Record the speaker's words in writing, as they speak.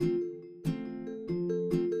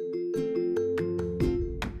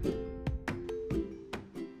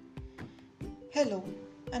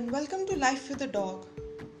and welcome to Life with a Dog.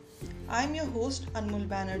 I'm your host Anmol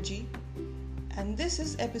Banerjee and this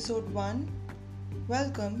is episode 1.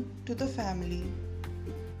 Welcome to the family.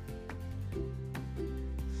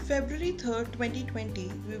 February 3rd, 2020,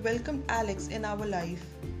 we welcomed Alex in our life.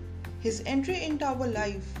 His entry into our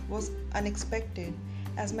life was unexpected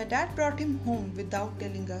as my dad brought him home without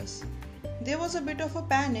telling us. There was a bit of a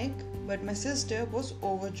panic, but my sister was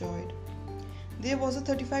overjoyed. There was a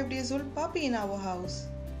 35 days old puppy in our house.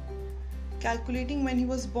 Calculating when he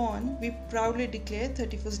was born, we proudly declared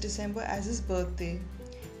 31st December as his birthday.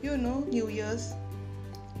 New Year's.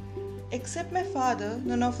 Except my father,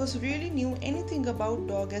 none of us really knew anything about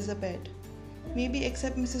dog as a pet. Maybe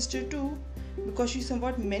except my sister too, because she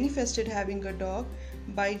somewhat manifested having a dog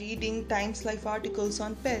by reading Times Life articles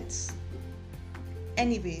on pets.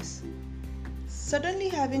 Anyways, suddenly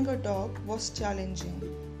having a dog was challenging.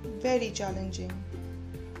 Very challenging.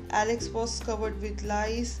 Alex was covered with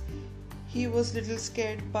lice. He was little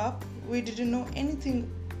scared pup. We didn't know anything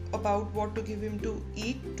about what to give him to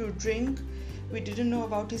eat, to drink. We didn't know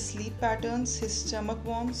about his sleep patterns, his stomach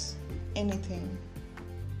worms, anything.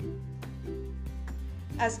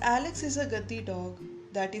 As Alex is a Gatti dog,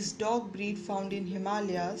 that is dog breed found in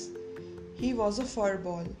Himalayas, he was a fur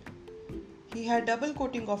ball. He had double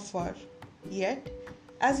coating of fur. Yet,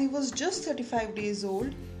 as he was just 35 days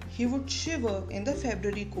old, he would shiver in the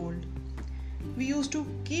February cold. We used to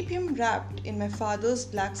keep him wrapped in my father's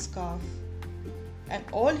black scarf, and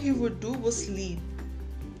all he would do was sleep,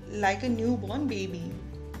 like a newborn baby.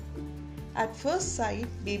 At first sight,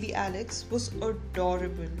 baby Alex was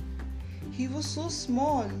adorable. He was so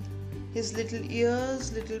small. His little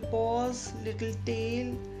ears, little paws, little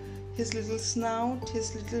tail, his little snout,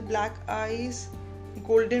 his little black eyes,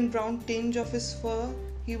 golden brown tinge of his fur.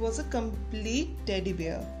 He was a complete teddy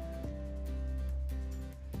bear.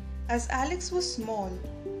 As Alex was small,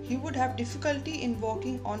 he would have difficulty in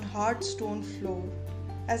walking on hard stone floor,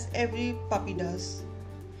 as every puppy does.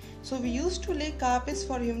 So we used to lay carpets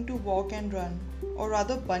for him to walk and run, or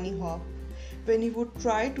rather bunny hop. When he would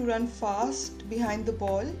try to run fast behind the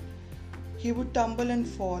ball, he would tumble and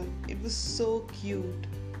fall. It was so cute.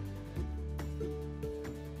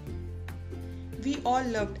 We all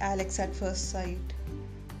loved Alex at first sight.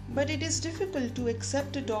 But it is difficult to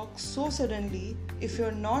accept a dog so suddenly if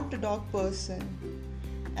you're not a dog person.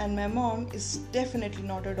 And my mom is definitely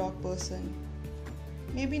not a dog person.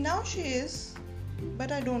 Maybe now she is,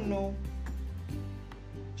 but I don't know.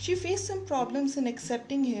 She faced some problems in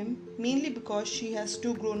accepting him, mainly because she has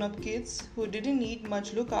 2 grown-up kids who didn't need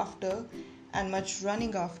much look after and much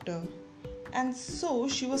running after. And so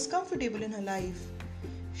she was comfortable in her life.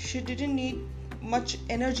 She didn't need much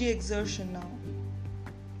energy exertion now.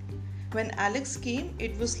 When Alex came,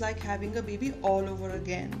 it was like having a baby all over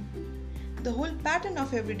again. The whole pattern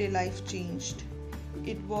of everyday life changed.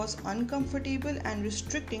 It was uncomfortable and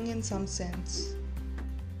restricting in some sense.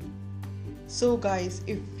 So guys,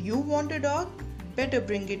 if you want a dog, better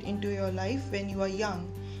bring it into your life when you are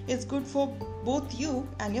young. It's good for both you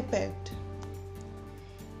and your pet.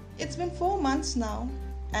 It's been 4 months now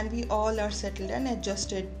and we all are settled and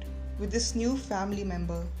adjusted with this new family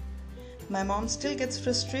member. My mom still gets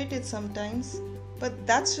frustrated sometimes, but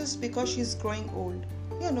that's just because she's growing old.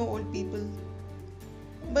 Old people.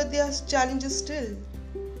 But there are challenges still.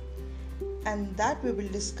 And that we will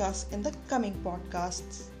discuss in the coming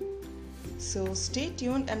podcasts. So stay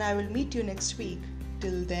tuned and I will meet you next week.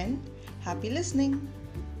 Till then, happy listening.